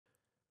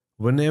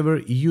whenever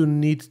you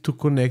need to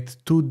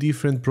connect two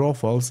different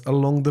profiles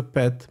along the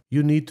path,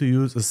 you need to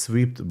use a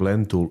swept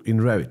blend tool in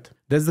Revit.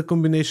 That's the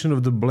combination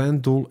of the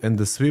blend tool and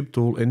the sweep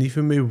tool, and if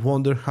you may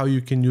wonder how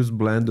you can use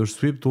blend or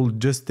sweep tool,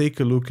 just take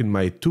a look in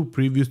my two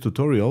previous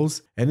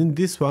tutorials, and in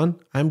this one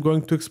I'm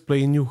going to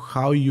explain you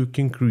how you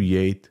can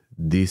create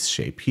this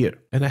shape here.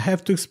 And I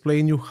have to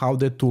explain you how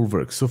that tool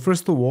works. So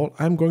first of all,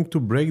 I'm going to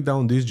break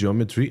down this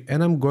geometry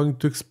and I'm going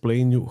to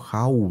explain you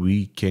how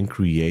we can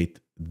create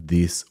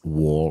this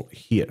wall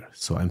here.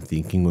 So I'm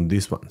thinking on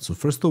this one. So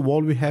first of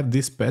all, we have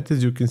this path,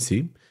 as you can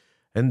see.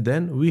 And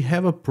then we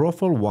have a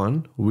profile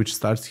 1, which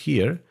starts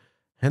here.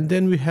 And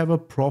then we have a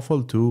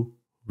profile 2,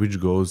 which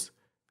goes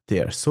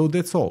there. So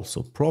that's all.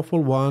 So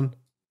profile 1,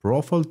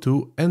 profile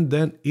 2, and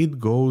then it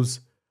goes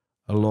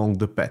along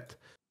the path.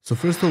 So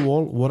first of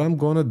all, what I'm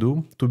gonna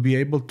do to be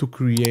able to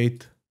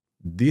create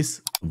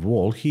this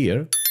wall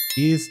here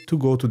is to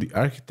go to the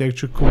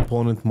architecture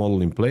component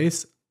model in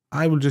place.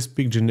 I will just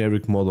pick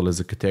generic model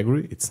as a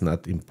category. It's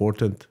not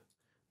important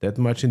that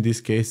much in this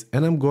case.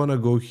 And I'm gonna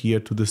go here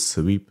to the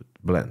sweep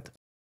blend.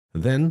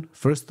 Then,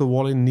 first of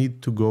all, I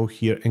need to go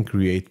here and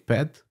create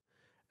path.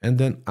 And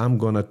then I'm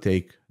gonna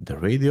take the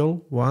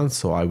radial one.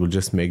 So I will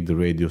just make the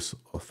radius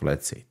of,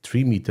 let's say,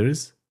 3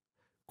 meters.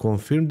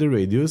 Confirm the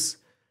radius.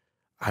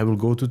 I will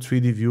go to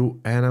 3D view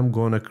and I'm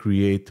gonna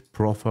create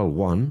profile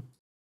 1.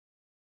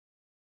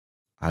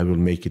 I will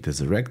make it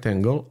as a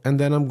rectangle. And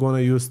then I'm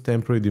gonna use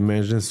temporary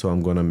dimensions. So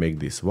I'm gonna make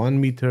this 1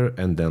 meter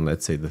and then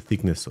let's say the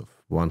thickness of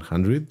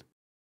 100.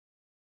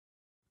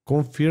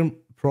 Confirm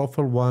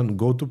profile 1,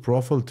 go to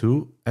profile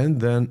 2,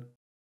 and then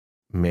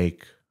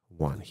make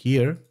one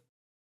here.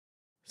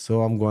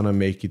 So I'm gonna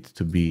make it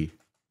to be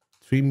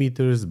 3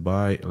 meters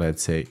by,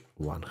 let's say,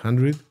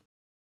 100.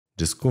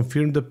 Just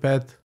confirm the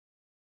path,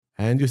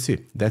 and you see,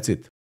 that's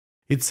it.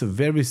 It's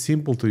very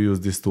simple to use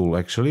this tool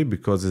actually,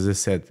 because as I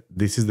said,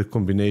 this is the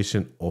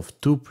combination of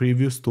two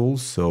previous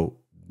tools. So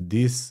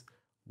this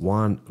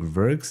one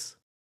works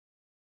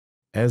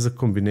as a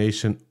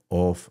combination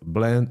of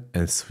blend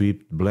and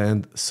sweep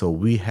blend. So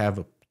we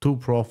have two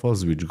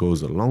profiles which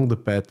goes along the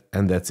path,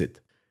 and that's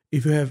it.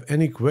 If you have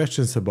any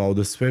questions about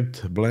the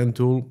swept blend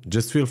tool,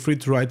 just feel free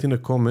to write in the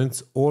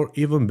comments, or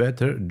even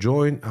better,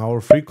 join our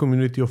free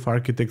community of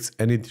architects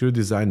and interior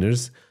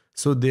designers.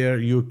 So there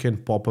you can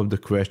pop up the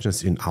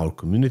questions in our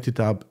community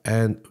tab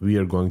and we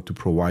are going to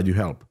provide you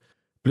help.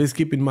 Please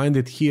keep in mind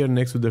that here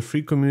next to the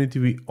free community,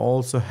 we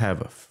also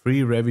have a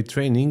free Revit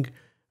training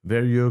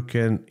where you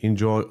can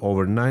enjoy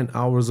over 9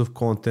 hours of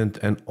content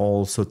and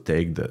also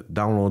take the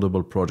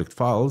downloadable project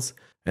files.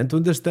 And to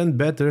understand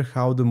better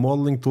how the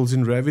modeling tools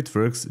in Revit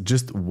works,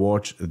 just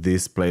watch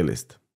this playlist.